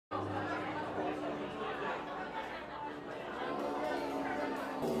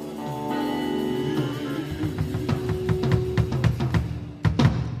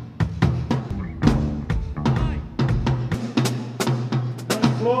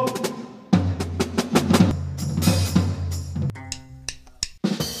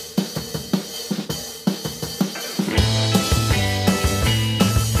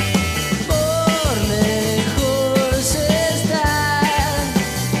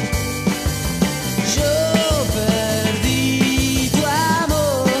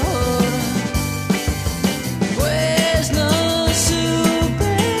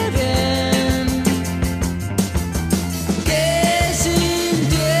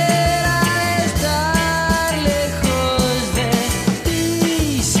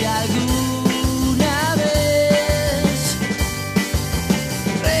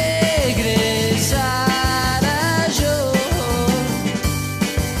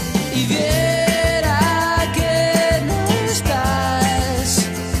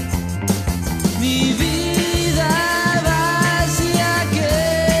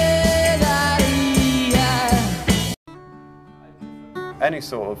Any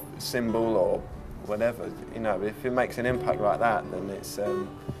sort of symbol or whatever, you know, if it makes an impact like that, then it's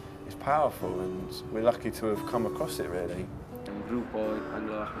powerful, and we're lucky to have come across it, really. Un grupo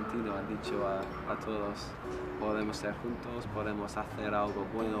anglo-argentino han dicho a todos, podemos ser juntos, podemos hacer algo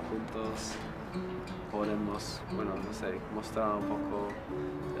bueno juntos, podemos, bueno, no sé, mostrar un poco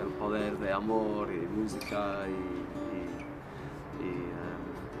el poder de amor y música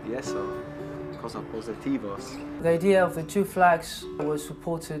y eso. Cosas positivas. The idea of the two flags was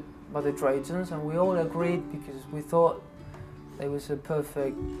supported by the Draytons, and we all agreed because we thought it was a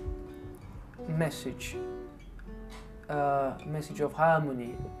perfect message, message of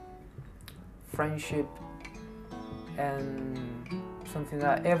harmony, friendship, and something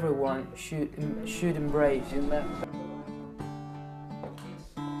that everyone should embrace.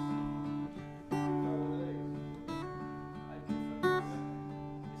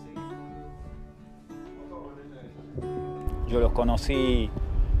 Yo los conocí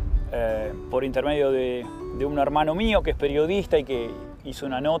por intermedio de un hermano mío que es periodista y que hizo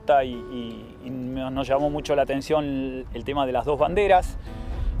una nota y nos llamó mucho la atención el tema de las dos banderas.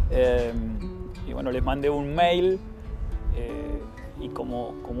 Y bueno, les mandé un mail y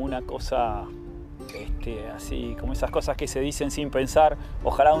como una cosa así, como esas cosas que se dicen sin pensar,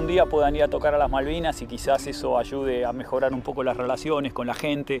 ojalá un día puedan ir a tocar a las Malvinas y quizás eso ayude a mejorar un poco las relaciones con la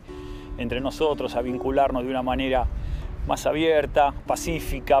gente, entre nosotros, a vincularnos de una manera más abierta,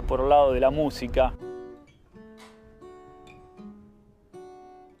 pacífica, por el lado de la música.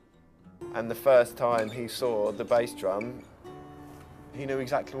 And the first time he saw the bass drum, he knew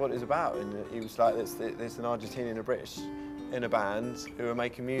exactly what it was about, and he was like, there's an Argentinian and a British in a band who are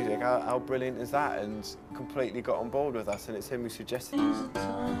making music, how brilliant is that? And completely got on board with us, and it's him who suggested it.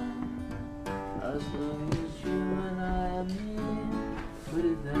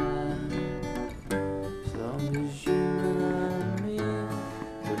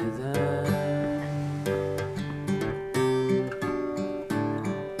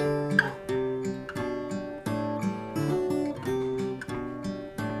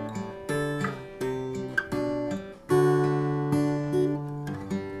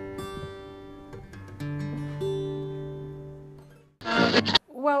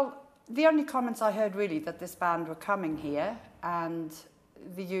 Well, the only comments I heard really that this band were coming here, and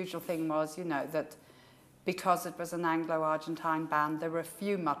the usual thing was, you know, that because it was an Anglo-Argentine band, there were a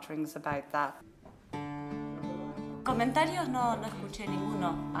few mutterings about that. Comentarios no escuché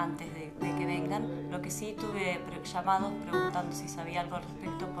ninguno antes de que vengan. Lo que sí tuve llamados preguntando si sabía algo al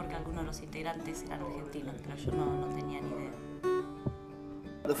respecto porque algunos de los integrantes eran argentinos, pero yo no tenía ni idea.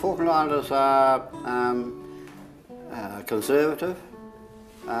 The Falklanders are conservative.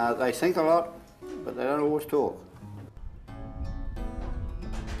 They think a lot, but they don't always talk.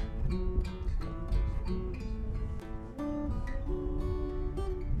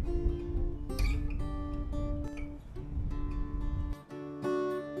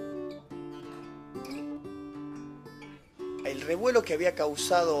 El revuelo que había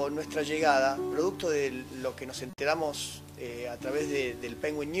causado nuestra llegada, producto de lo que nos enteramos a través del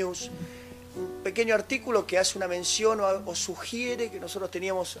Penguin News, un pequeño artículo que hace una mención o sugiere que nosotros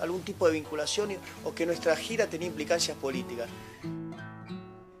teníamos algún tipo de vinculación o que nuestra gira tenía implicancias políticas.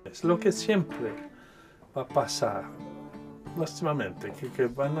 Es lo que siempre va a pasar, lástimamente, que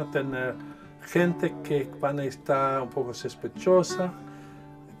van a tener gente que van a estar un poco sospechosa,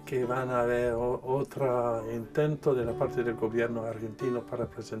 que van a haber otro intento de la parte del gobierno argentino para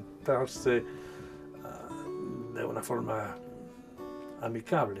presentarse de una forma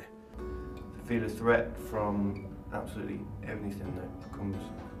amicable. Feel a threat from absolutely everything that comes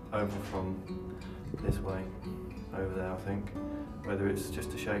over from this way, over there, I think. Whether it's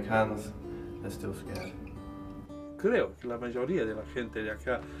just to shake hands, they're still scared. creo que la mayoría de la gente de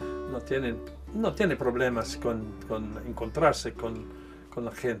acá no tiene problemas con encontrarse con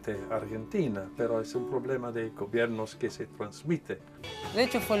la gente argentina, pero es un problema de gobiernos que se transmite. De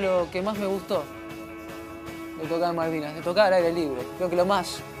hecho fue lo que más me gustó de tocar Malvinas, de tocar al aire libre. Creo que lo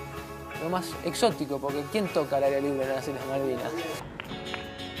más exótico, porque ¿quién toca al aire libre en las Islas Malvinas?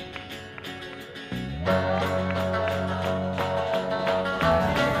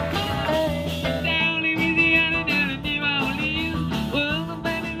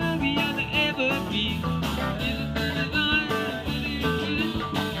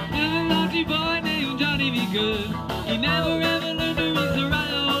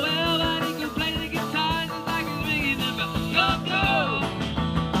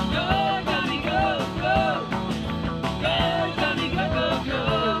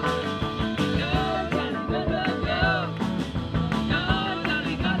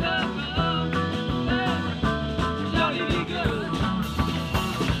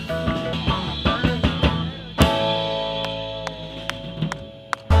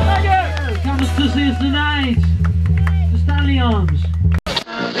 To see us tonight, the Stanley Arms.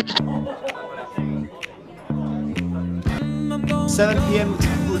 7 p.m.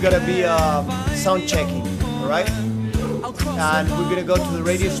 we're gonna be sound checking, all right? And we're gonna go to the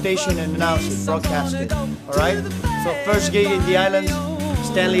radio station and announce it, broadcast it, all right? So first gig in the island,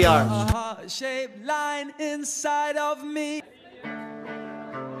 Stanley Arms. Heart-shaped line inside of me.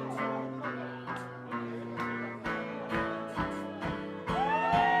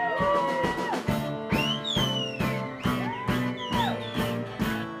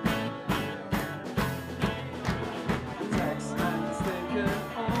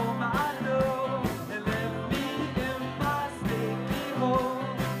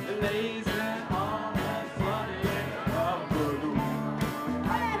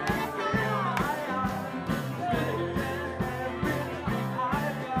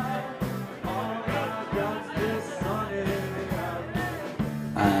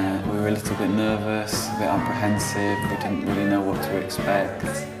 We were a little bit nervous, a bit apprehensive, we didn't really know what to expect.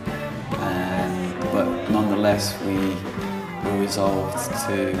 But nonetheless, we were resolved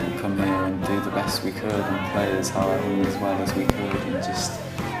to come here and do the best we could and play as hard and as well as we could and just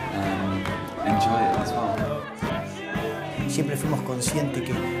enjoy it as well. Siempre fuimos conscientes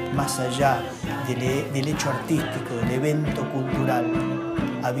que más allá del hecho artístico, del evento cultural,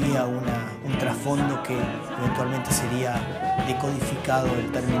 había un trasfondo que eventualmente sería decodificado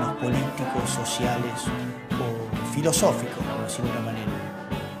en términos políticos, sociales o filosóficos, por decirlo de una manera.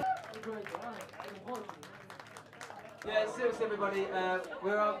 Yeah, seriously everybody,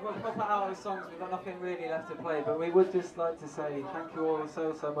 we're proper out of songs, we've got nothing really left to play, but we would just like to say thank you all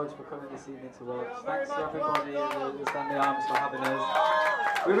so much for coming this evening to watch. Thanks to everybody at the Stanley Arms for having us.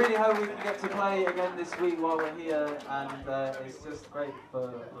 We really hope we can get to play again this week while we're here, and it's just great for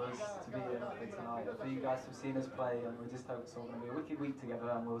us to be here tonight, for you guys to have seen us play, and we just hope it's all going to be a wicked week together,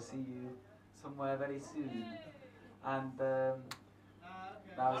 and we'll see you somewhere very soon. And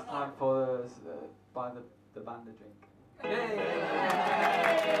now it's time for buy the band a drink.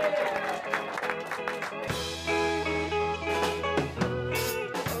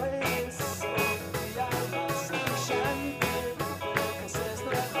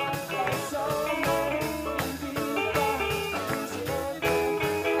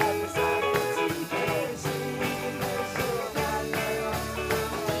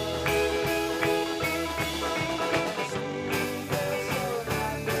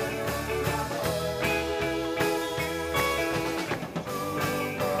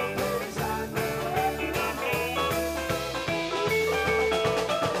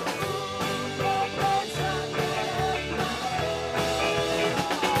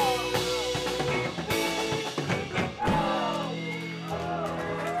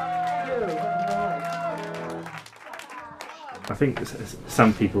 I think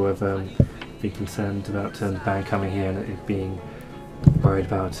some people have been concerned about the band coming here and it being worried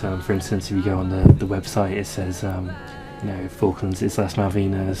about, for instance, if you go on the website, it says, you know, Falklands, Islas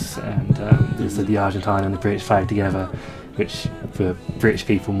Malvinas, and there's the Argentine and the British flag together, which for British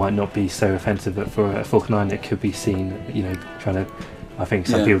people might not be so offensive, but for a Falkland Island it could be seen, you know, trying to, I think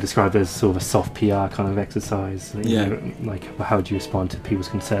some people describe it as sort of a soft PR kind of exercise. You know, like, how would you respond to people's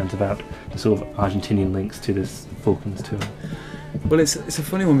concerns about the sort of Argentinian links to this Falklands tour? Well, it's a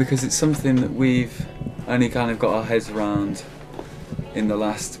funny one because it's something that we've only kind of got our heads around in the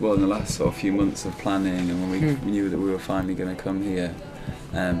last sort of few months of planning, and when we knew that we were finally going to come here.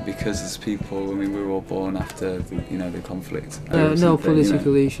 Because as people, I mean, we were all born after the conflict. No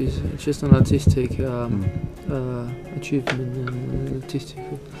political issues. It's just an artistic achievement and artistic,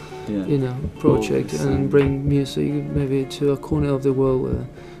 project, and bring music maybe to a corner of the world where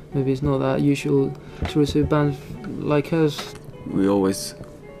maybe it's not that usual to receive bands like us. We always,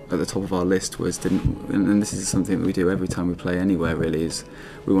 at the top of our list was, and this is something that we do every time we play anywhere really, is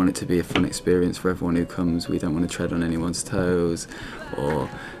we want it to be a fun experience for everyone who comes. We don't want to tread on anyone's toes or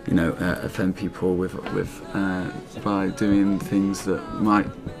offend people by doing things that might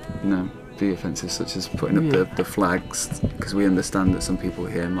be offensive, such as putting up the flags, because we understand that some people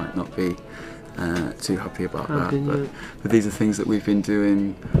here might not be too happy about that. But these are things that we've been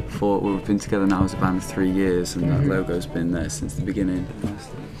doing we've been together now as a band for 3 years, and that logo's been there since the beginning.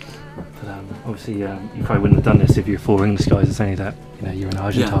 But obviously you probably wouldn't have done this if you're 4 English guys. It's only that you're in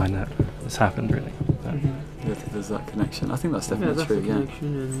Argentine that it's happened really. There's that connection. I think that's definitely true. The connection,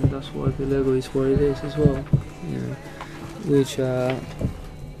 and that's why the logo is what it is as well. Which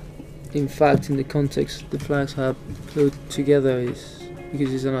in fact, in the context the flags are put together is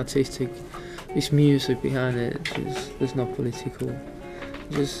because it's an artistic. It's music behind it. There's no political.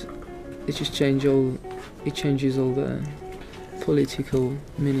 It just changes all the political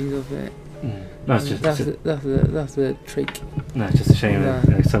meaning of it. That's the trick. No, it's just a shame that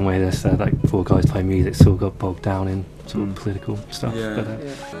in some way there's like 4 guys playing music still got bogged down in sort of political stuff.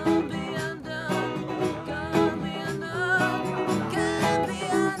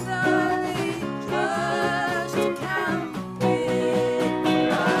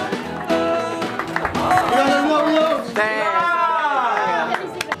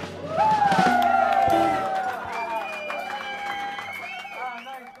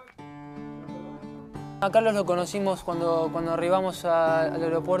 A Carlos lo conocimos cuando arribamos al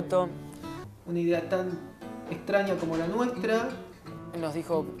aeropuerto. Una idea tan extraña como la nuestra. Nos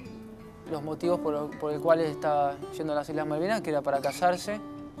dijo los motivos por el cual estaba yendo a las Islas Malvinas, que era para casarse.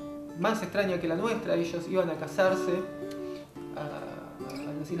 Más extraña que la nuestra, ellos iban a casarse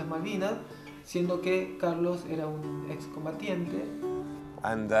a las Islas Malvinas, siendo que Carlos era un excombatiente.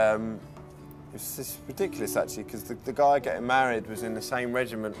 And it's ridiculous actually, because the guy getting married was in the same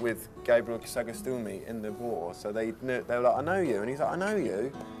regiment with Gabriel Sagastumi in the war, so they were like, I know you, and he's like, I know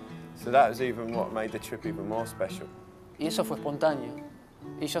you. So that was even what made the trip even more special. Y eso fue espontáneo.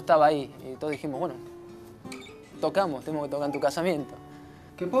 Y yo estaba ahí, y todos dijimos, bueno, tenemos que tocar en tu casamiento.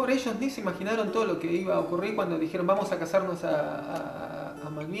 Que pobre, ellos ni se imaginaron todo lo que iba a ocurrir cuando dijeron vamos a casarnos a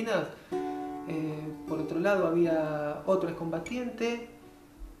Malvinas. Por otro lado había otro excombatiente,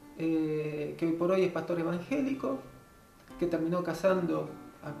 que hoy por hoy es pastor evangélico, que terminó casando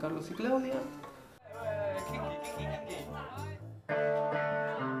a Carlos y Claudia.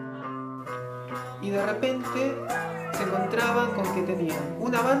 Y de repente se encontraban con que tenían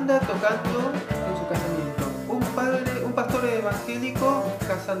una banda tocando en su casamiento, un pastor evangélico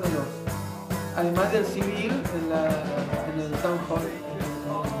casándolos, además del civil en el town hall, en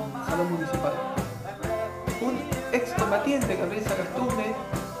el salón municipal. Un excombatiente, Gabriel Sagastumi,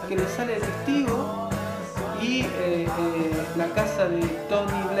 que le sale de testigo, y la casa de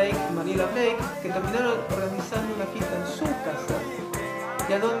Tony Blake y Mariela Blake, que terminaron organizando una fiesta en su casa,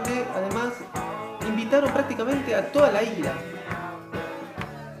 y a donde además invitaron prácticamente a toda la isla.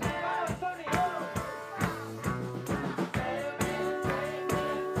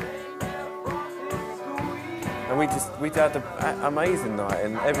 And we had an amazing night,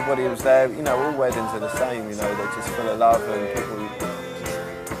 and everybody was there. All weddings are the same. They're just full of love, and people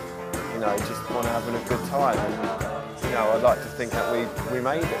just want to have a good time. And I'd like to think that we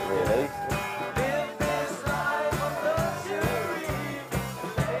made it really.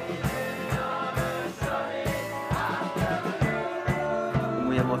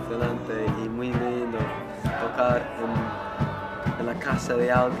 Muy emocionante y muy lindo tocar en la casa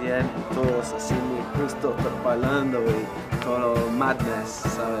de alguien, todos así muy justo bailando y todo madness,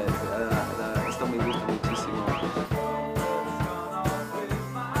 ¿sabes? Esto me gusta muchísimo.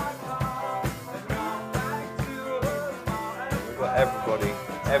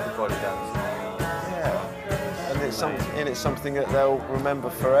 Everybody dancing. Yeah, and it's something that they'll remember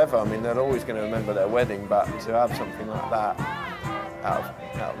forever. I mean, they're always going to remember their wedding, but to have something like that out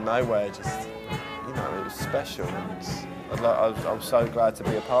of nowhere, just it was special, and I'm so glad to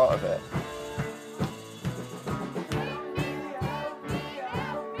be a part of it.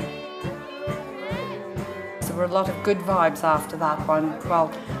 There were a lot of good vibes after that one.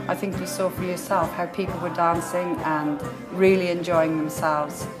 Well, I think you saw for yourself how people were dancing and really enjoying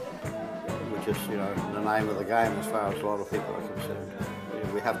themselves. Which is, the name of the game as far as a lot of people are concerned.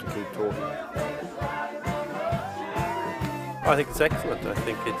 We have to keep talking. I think it's excellent. I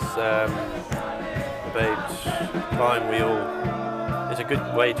think it's about time we all it's a good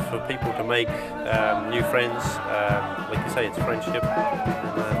way for people to make new friends. Like you say, it's friendship,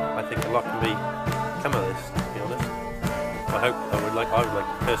 and I think a lot can come of this, to be honest. I would like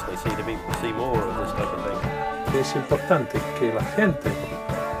personally see more of this type of thing. Es importante que la gente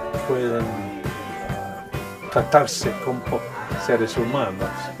puedan tratarse como seres humanos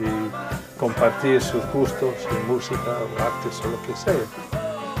y compartir sus gustos en música o artes o lo que sea.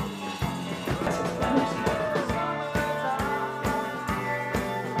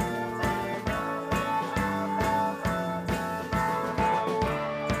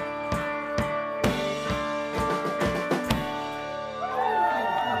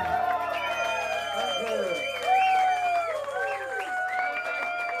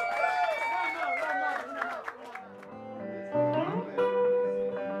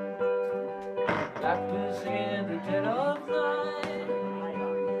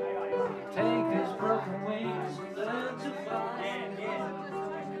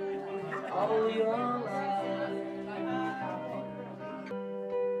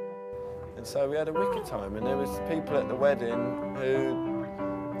 And so we had a wicked time, and there was people at the wedding who,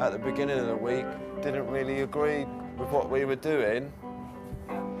 at the beginning of the week, didn't really agree with what we were doing.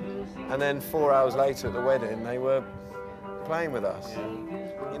 And then 4 hours later at the wedding, they were playing with us.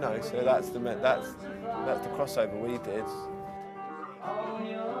 You know, so that's the crossover we did.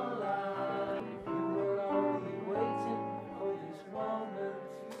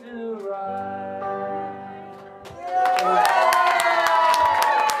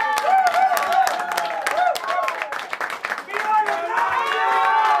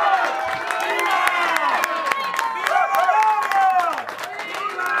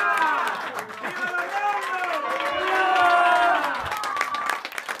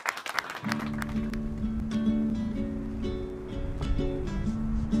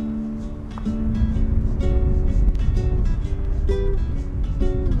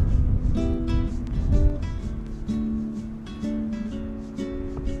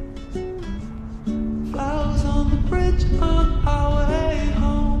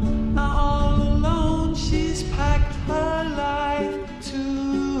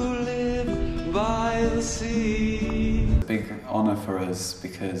 It's a big honour for us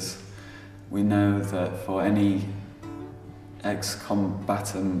because we know that for any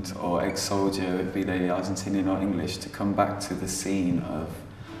ex-combatant or ex-soldier, be they Argentinian or English, to come back to the scene of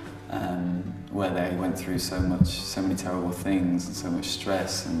where they went through so many terrible things and so much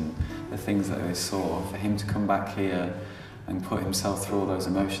stress and the things that they saw, for him to come back here and put himself through all those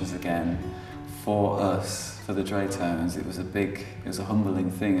emotions again for us, for the Draytones, it was a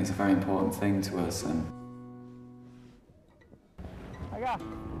humbling thing, it's a very important thing to us. And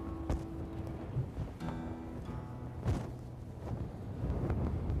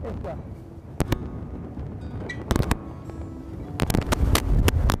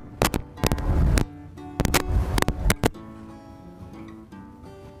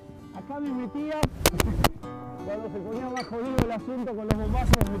Acá me metía, cuando se ponía más jodido el asunto con los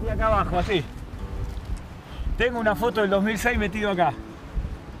bombazos, me metía acá abajo, así. Tengo una foto del 2006 metido acá.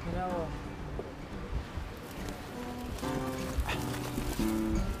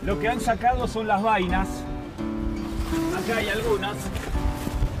 Lo que han sacado son las vainas. Acá hay algunas.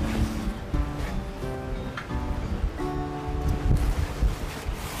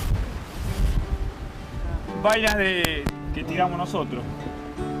 Vainas que tiramos nosotros.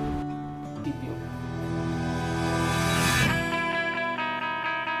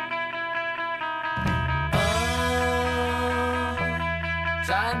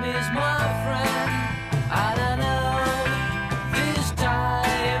 Time is my friend, I don't know, this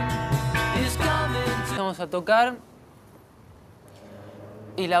time is coming to... Empezamos a tocar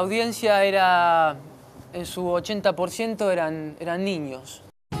y la audiencia era, en su 80% eran niños.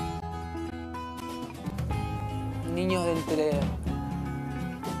 Niños de entre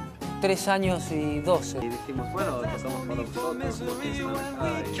 3 años y 12. Y dijimos, bueno, tocamos para vosotros, porque están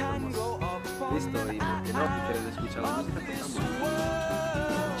acá y hemos visto y porque no, que quieren escuchar la música, tocamos.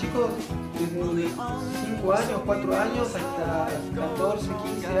 Chicos desde 5 años, 4 años hasta 14,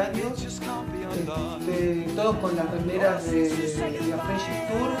 15 años, todos con las remeras de la Friendship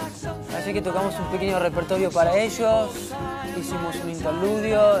Tour. Así que tocamos un pequeño repertorio para ellos, hicimos un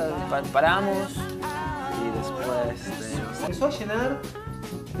interludio, paramos. Y después empezó a llenar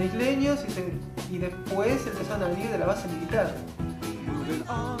de isleños y después empezaron a venir de la base militar.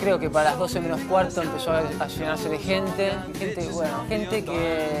 Creo que para las 12 menos cuarto empezó a llenarse de gente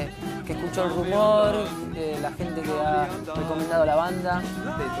que escuchó el rumor, la gente que ha recomendado la banda.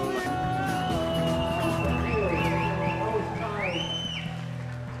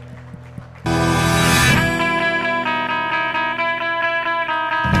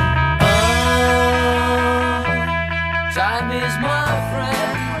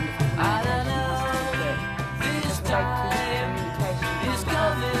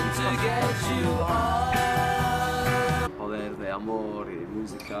 get you on. Poder de amor y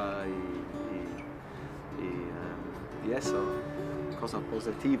música y eso, cosas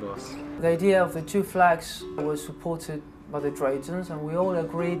positivas. The idea of the two flags was supported by the Draytons, and we all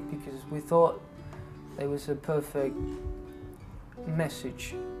agreed because we thought it was a perfect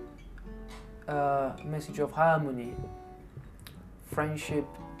message, message of harmony, friendship,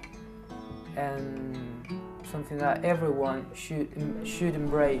 and something that everyone should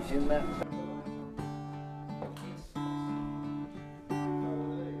embrace.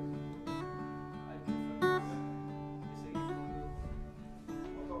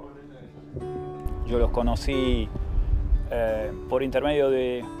 Yo los conocí por intermedio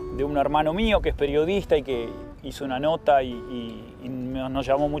de un hermano mío que es periodista y que hizo una nota y nos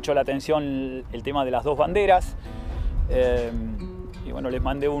llamó mucho la atención el tema de las dos banderas. Y bueno, les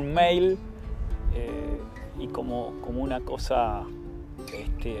mandé un mail y como una cosa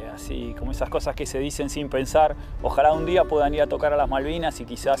así, como esas cosas que se dicen sin pensar, ojalá un día puedan ir a tocar a las Malvinas y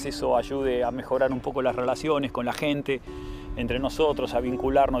quizás eso ayude a mejorar un poco las relaciones con la gente, entre nosotros, a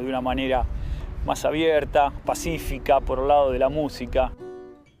vincularnos de una manera más abierta, pacífica, por el lado de la música.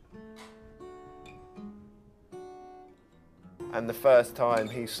 And the first time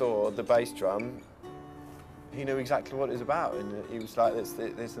he saw the bass drum, he knew exactly what it was about, and he was like,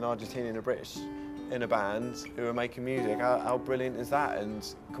 there's an Argentinian and a British in a band who are making music, how brilliant is that? And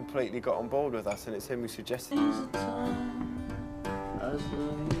completely got on board with us, and it's him who suggested it. As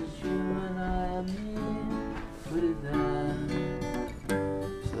long as you and I are near, put it there.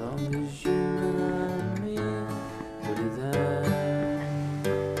 As long as you and I are near, put it there.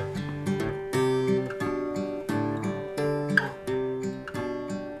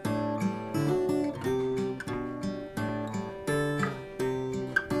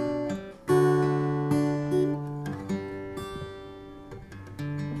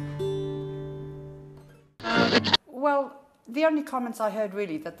 Well, the only comments I heard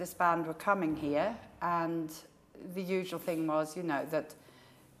really that this band were coming here, and the usual thing was, you know, that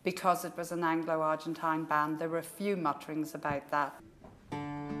because it was an Anglo-Argentine band, there were a few mutterings about that.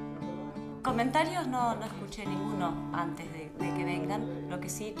 Comentarios no escuché ninguno antes de que vengan. Lo que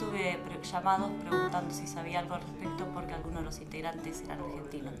sí tuve llamados preguntando si sabía algo al respecto porque algunos de los integrantes eran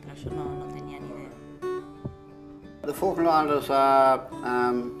argentinos, pero yo no tenía ni idea. The Falklanders are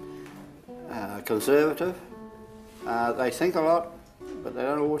conservative. They think a lot, but they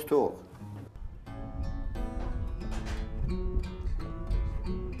don't always talk.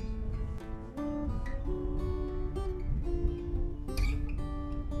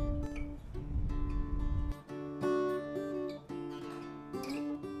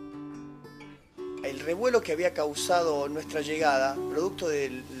 El revuelo que había causado nuestra llegada, producto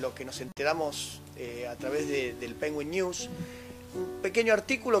de lo que nos enteramos a través del Penguin News, un pequeño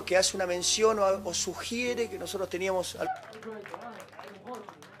artículo que hace una mención o sugiere que nosotros teníamos...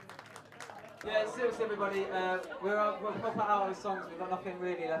 Yeah, seriously everybody, we're about out of songs, we've got nothing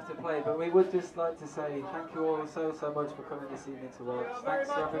really left to play, but we would just like to say thank you all so much for coming this evening to watch. Thanks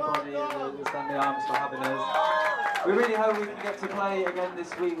to everybody in the Stanley Arms for having us. We really hope we can get to play again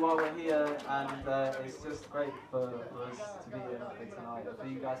this week while we're here, and it's just great for us to be here tonight, for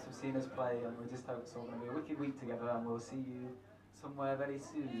you guys to have seen us play, and we just hope it's all going to be a wicked week together, and we'll see you somewhere very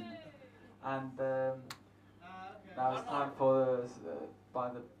soon. And now it's time for us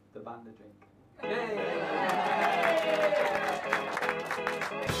buy the band a drink.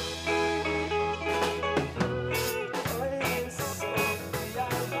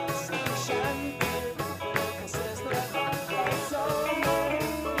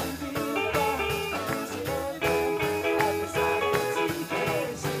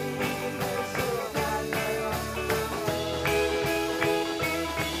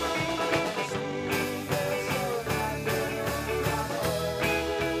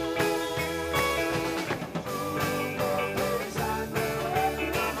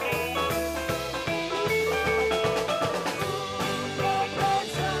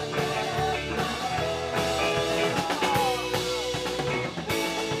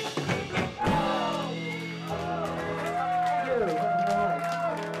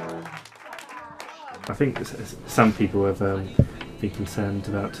 I think some people have been concerned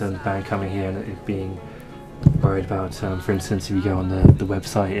about the band coming here and it being worried about, for instance, if you go on the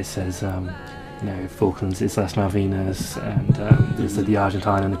website, it says, you know, Falklands, Islas Malvinas, and there's the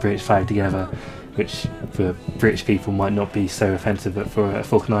Argentine and the British flag together, which for British people might not be so offensive, but for a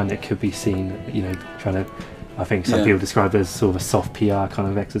Falkland Island it could be seen, you know, trying to, I think some people describe it as sort of a soft PR kind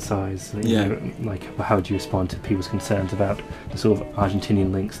of exercise. You know, like, how would you respond to people's concerns about the sort of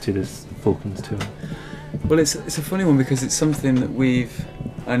Argentinian links to this Falklands tour? Well, it's a funny one because it's something that we've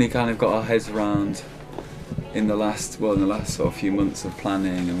only kind of got our heads around in the last sort of few months of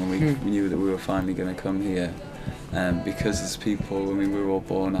planning, and when we knew that we were finally going to come here. Because as people, I mean, we were all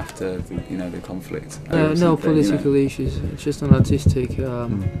born after the conflict. No political issues. It's just an artistic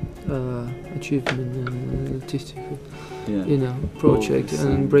achievement and artistic, project,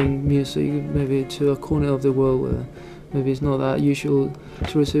 and bring music maybe to a corner of the world where maybe it's not that usual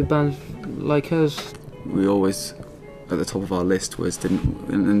to receive bands like us. We always, at the top of our list was,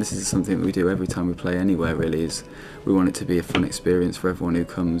 and this is something that we do every time we play anywhere really, is we want it to be a fun experience for everyone who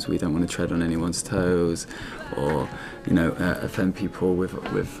comes. We don't want to tread on anyone's toes or offend people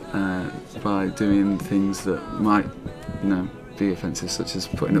by doing things that might be offensive, such as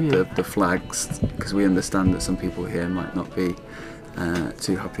putting up the flags, because we understand that some people here might not be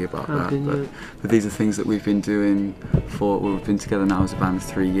too happy about that. But these are things that we've been doing we've been together now as a band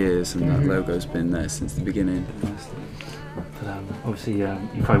for 3 years, and that logo's been there since the beginning. But obviously,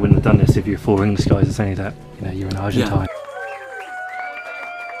 you probably wouldn't have done this if you're 4 English guys are saying that you're an Argentine.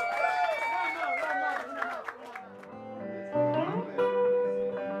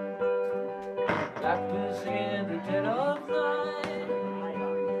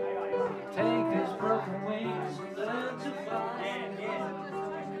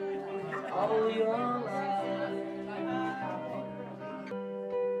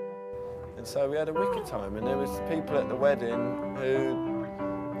 And so we had a wicked time, and there was people at the wedding who,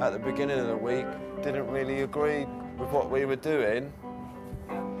 at the beginning of the week, didn't really agree with what we were doing,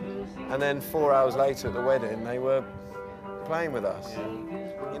 and then 4 hours later at the wedding, they were playing with us.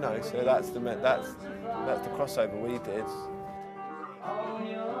 So that's the crossover we did.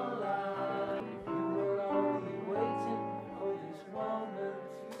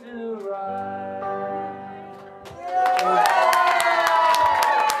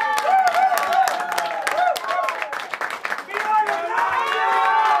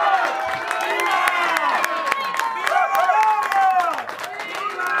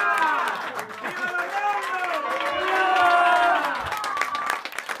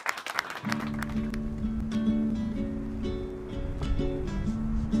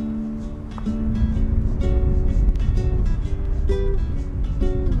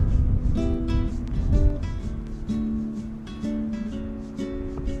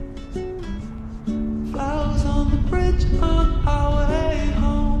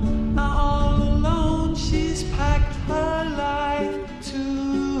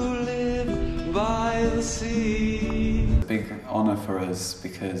 It's a big honour for us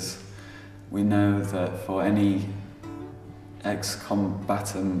because we know that for any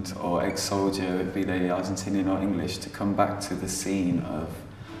ex-combatant or ex-soldier, be they Argentinian or English, to come back to the scene of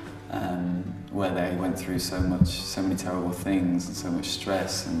where they went through so many terrible things and so much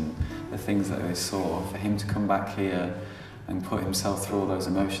stress and the things that they saw, for him to come back here and put himself through all those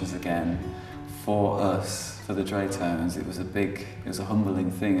emotions again, for us, for the Draytones, it was a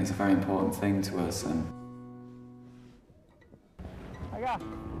humbling thing, it's a very important thing to us. And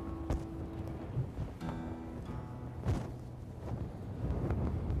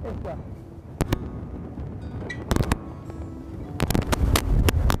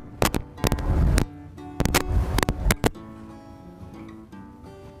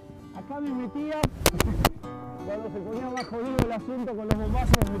acá me metía, cuando se ponía más jodido el asunto con los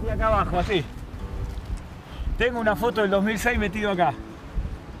bombazos, me metía acá abajo, así. Tengo una foto del 2006 metido acá.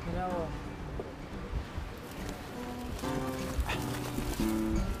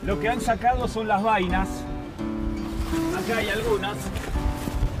 Lo que han sacado son las vainas. Acá hay algunas.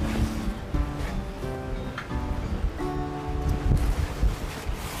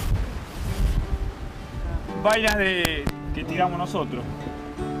 Vainas que tiramos nosotros.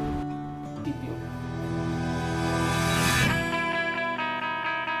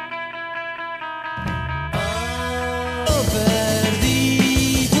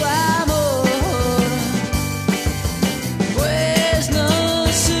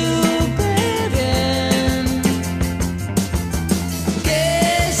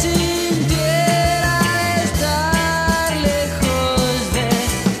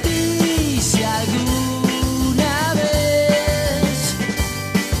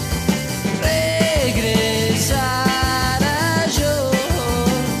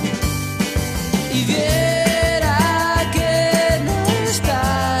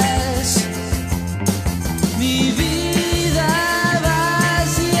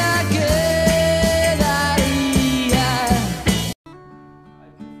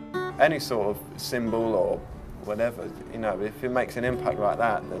 Any sort of symbol or whatever, if it makes an impact like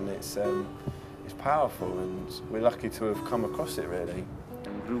that, then it's powerful, and we're lucky to have come across it, really.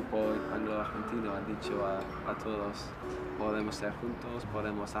 grupo anglo-argentino han dicho a todos, podemos ser juntos,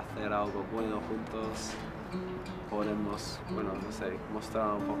 podemos hacer algo bueno juntos, podemos, bueno, no sé,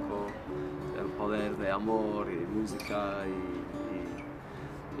 mostrar un poco el poder de amor y música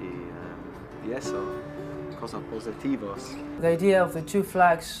y eso, cosas positivas. The idea of the two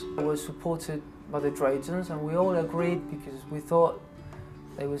flags was supported by the Draytons, and we all agreed because we thought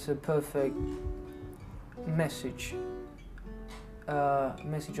it was a perfect message,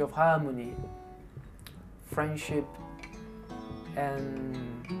 message of harmony, friendship, and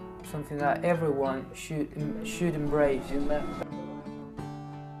something that everyone should embrace.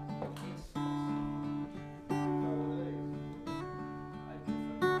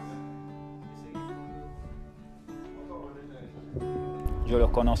 Yo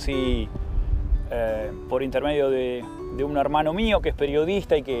los conocí por intermedio de un hermano mío que es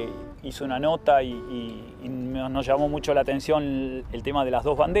periodista y que hizo una nota y nos llamó mucho la atención el tema de las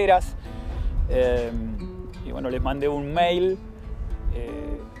dos banderas. Y bueno, les mandé un mail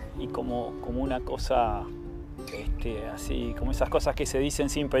y como una cosa así, como esas cosas que se dicen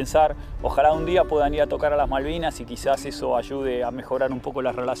sin pensar, ojalá un día puedan ir a tocar a las Malvinas y quizás eso ayude a mejorar un poco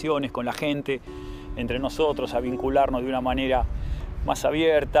las relaciones con la gente, entre nosotros, a vincularnos de una manera más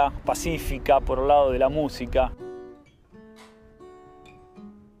abierta, pacífica, por el lado de la música.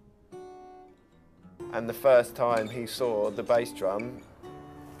 And the first time he saw the bass drum,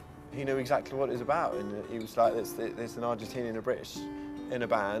 he knew exactly what it was about, and he was like, there's an Argentinian and a British in a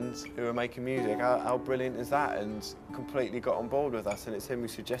band who are making music, how brilliant is that? And completely got on board with us, and it's him who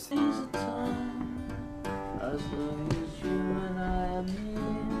suggested it. As long as you and I are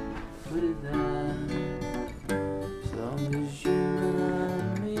near, put it there. As long as you and I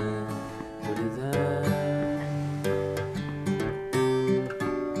are near, put it there.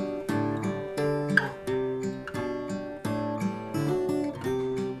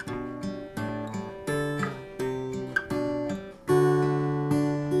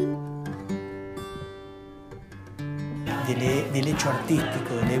 Del hecho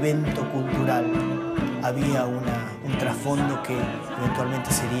artístico, del evento cultural, había un trasfondo que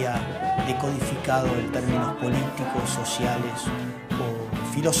eventualmente sería decodificado en términos políticos, sociales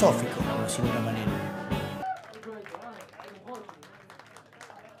o filosóficos, por decirlo de una manera.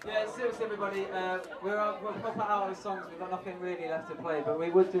 Yeah, seriously everybody, we're proper out of songs, we've got nothing really left to play, but we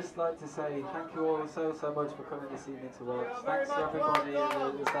would just like to say thank you all so much for coming this evening to watch. Thanks to everybody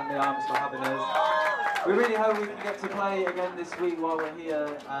in the Stanley Arms for having us. We really hope we can get to play again this week while we're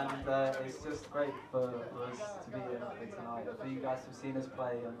here, and it's just great for us to be here tonight, for you guys to have seen us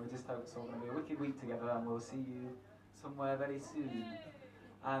play, and we just hope it's all going to be a wicked week together, and we'll see you somewhere very soon.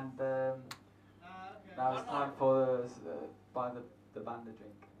 And now it's time for buy the band a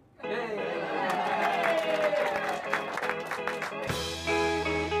drink.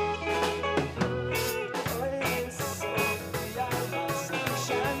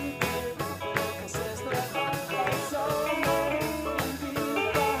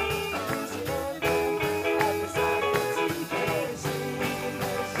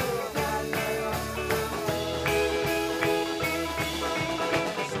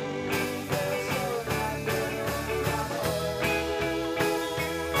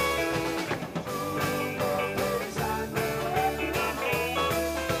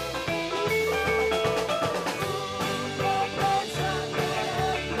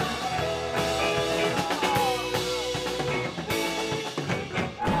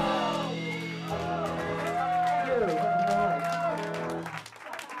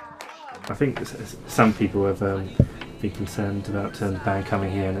 I think some people have been concerned about the band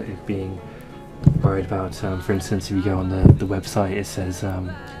coming here and it being worried about, for instance, if you go on the website, it says, you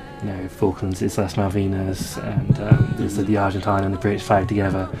know, Falklands, Islas Malvinas, and there's the Argentine and the British flag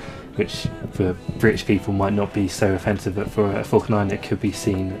together, which for British people might not be so offensive, but for a Falkland Island it could be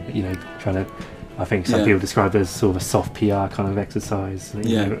seen, you know, trying to, I think some people describe it as sort of a soft PR kind of exercise.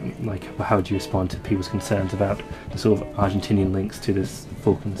 You know, like, how would you respond to people's concerns about the sort of Argentinian links to this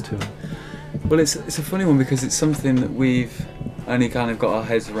Falklands tour? Well, it's a funny one because it's something that we've only kind of got our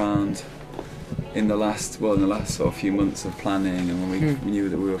heads around in the last sort of few months of planning, and when we knew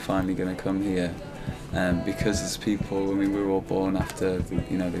that we were finally going to come here. Because as people, I mean, we were all born after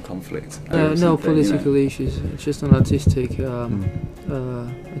the conflict. No political issues. It's just an artistic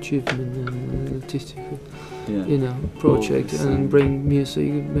achievement and artistic, project, and bring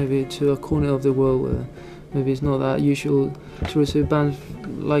music maybe to a corner of the world where maybe it's not that usual to receive bands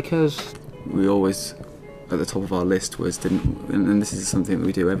like us. We always at the top of our list was and this is something that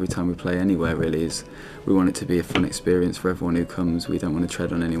we do every time we play anywhere really, is we want it to be a fun experience for everyone who comes. We don't want to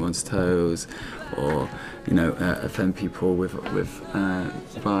tread on anyone's toes or offend people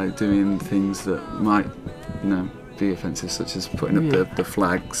by doing things that might be offensive, such as putting up the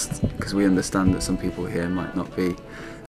flags, because we understand that some people here might not be